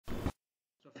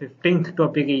15th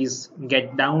topic is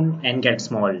get down and get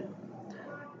small.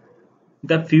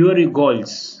 The fewer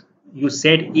goals you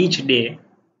set each day,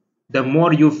 the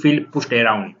more you feel pushed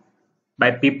around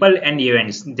by people and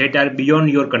events that are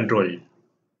beyond your control.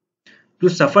 You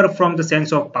suffer from the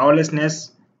sense of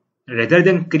powerlessness. Rather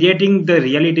than creating the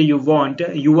reality you want,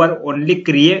 you are only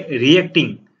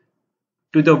reacting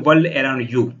to the world around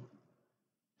you.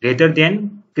 Rather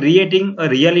than creating a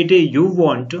reality you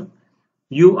want,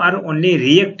 you are only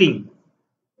reacting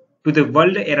to the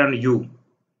world around you.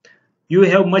 You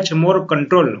have much more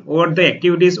control over the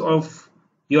activities of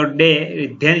your day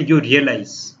than you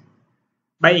realize.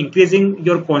 By increasing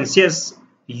your conscious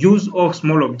use of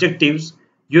small objectives,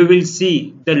 you will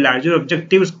see the larger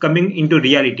objectives coming into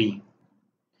reality.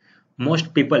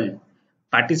 Most people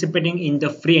participating in the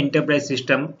free enterprise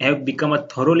system have become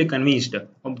thoroughly convinced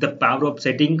of the power of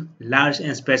setting large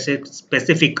and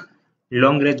specific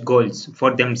long-range goals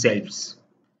for themselves.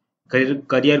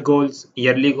 Career goals,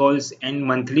 yearly goals, and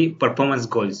monthly performance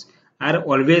goals are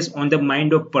always on the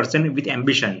mind of person with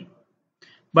ambition.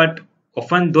 But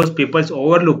often those people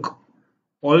overlook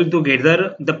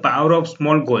altogether the power of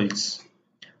small goals.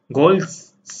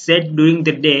 Goals set during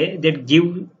the day that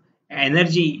give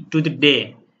energy to the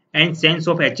day and sense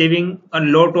of achieving a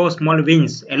lot of small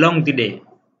wins along the day.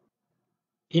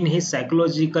 In his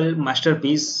psychological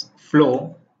masterpiece,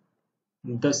 Flow,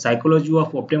 the psychology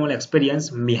of optimal experience,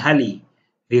 Mihaly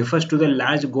refers to the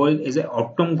large goal as an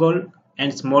outcome goal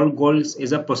and small goals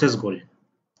as a process goal.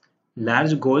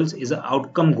 Large goals is an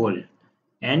outcome goal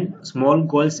and small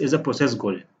goals is a process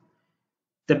goal.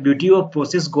 The beauty of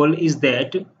process goal is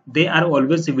that they are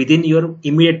always within your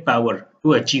immediate power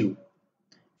to achieve.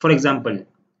 For example,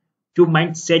 you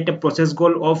might set a process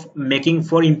goal of making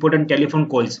 4 important telephone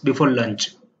calls before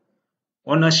lunch.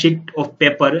 On a sheet of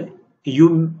paper,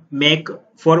 you make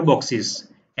 4 boxes,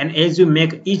 and as you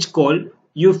make each call,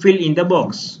 you fill in the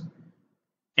box.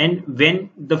 And when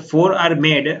the 4 are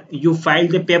made, you file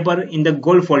the paper in the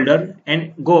goal folder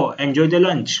and go enjoy the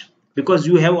lunch because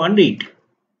you have earned it.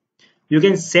 You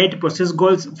can set process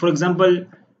goals, for example,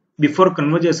 before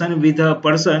conversation with a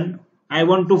person, I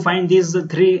want to find these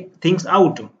 3 things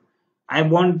out. I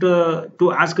want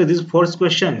to ask these 4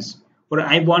 questions, or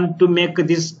I want to make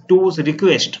these 2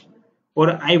 requests,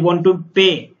 or I want to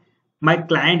pay my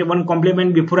client one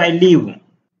compliment before I leave.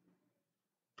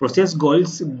 Process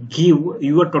goals give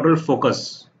you a total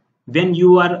focus. When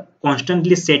you are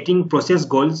constantly setting process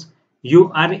goals, you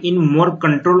are in more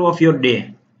control of your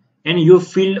day and you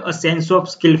feel a sense of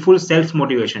skillful self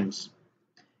motivations.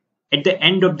 At the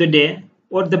end of the day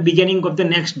or the beginning of the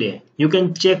next day, you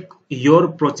can check your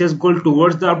process goal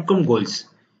towards the outcome goals.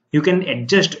 You can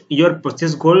adjust your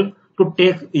process goal to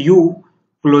take you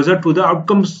closer to the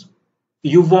outcomes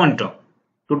you want,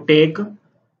 to take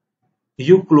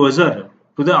you closer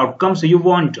to the outcomes you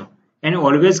want, and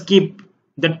always keep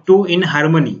the two in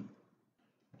harmony.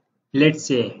 Let's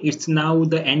say it's now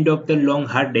the end of the long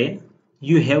hard day.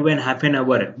 You have an half an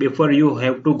hour before you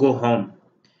have to go home.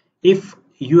 If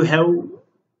you have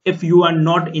if you are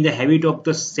not in the habit of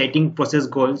the setting process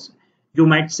goals, you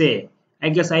might say, I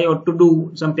guess I ought to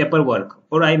do some paperwork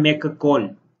or I make a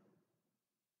call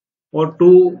or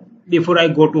two before I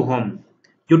go to home.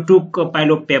 You took a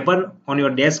pile of paper on your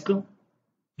desk.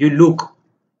 You look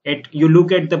at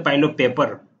the pile of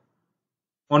paper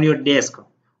on your desk,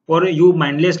 or you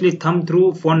mindlessly thumb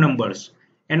through phone numbers,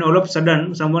 and all of a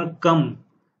sudden someone come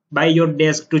by your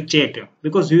desk to chat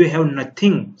because you have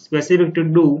nothing specific to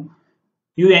do.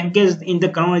 You engage in the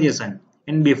conversation,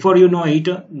 and before you know it,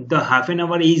 the half an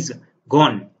hour is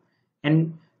gone,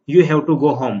 and you have to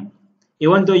go home.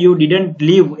 Even though you didn't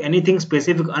leave anything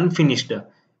specific unfinished,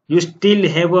 you still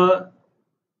have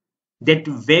that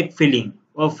vague feeling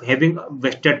of having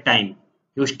wasted time.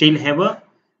 You still have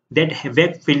that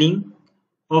vague feeling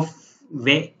of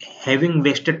having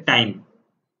wasted time.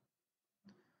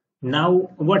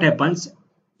 Now, what happens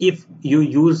if you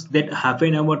use that half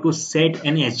an hour to set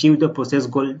and achieve the process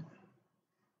goal?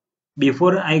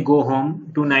 Before I go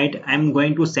home tonight, I'm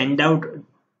going to send out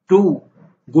two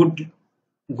good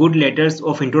good letters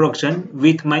of introduction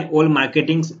with my all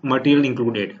marketing material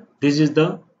included. This is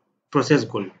the process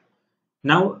goal.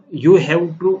 Now you have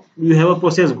a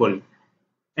process goal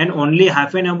and only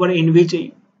half an hour in which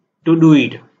to do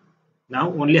it. Now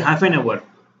only half an hour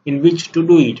in which to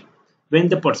do it. When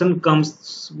the person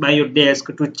comes by your desk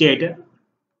to chat,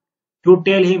 to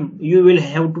tell him you will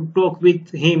have to talk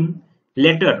with him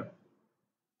later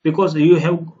because you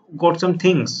have got some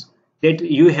things that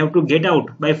you have to get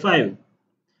out by 5.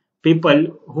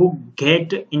 People who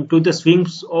get into the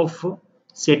swings of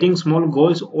setting small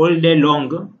goals all day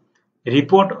long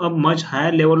report a much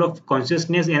higher level of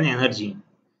consciousness and energy.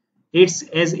 It's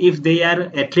as if they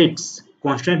are athletes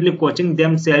constantly coaching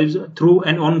themselves through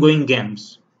an ongoing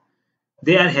games.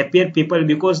 They are happier people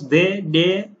because their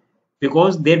day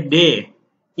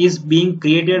is being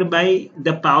created by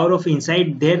the power of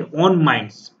inside their own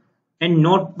minds and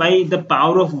not by the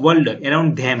power of world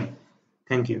around them.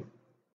 Thank you.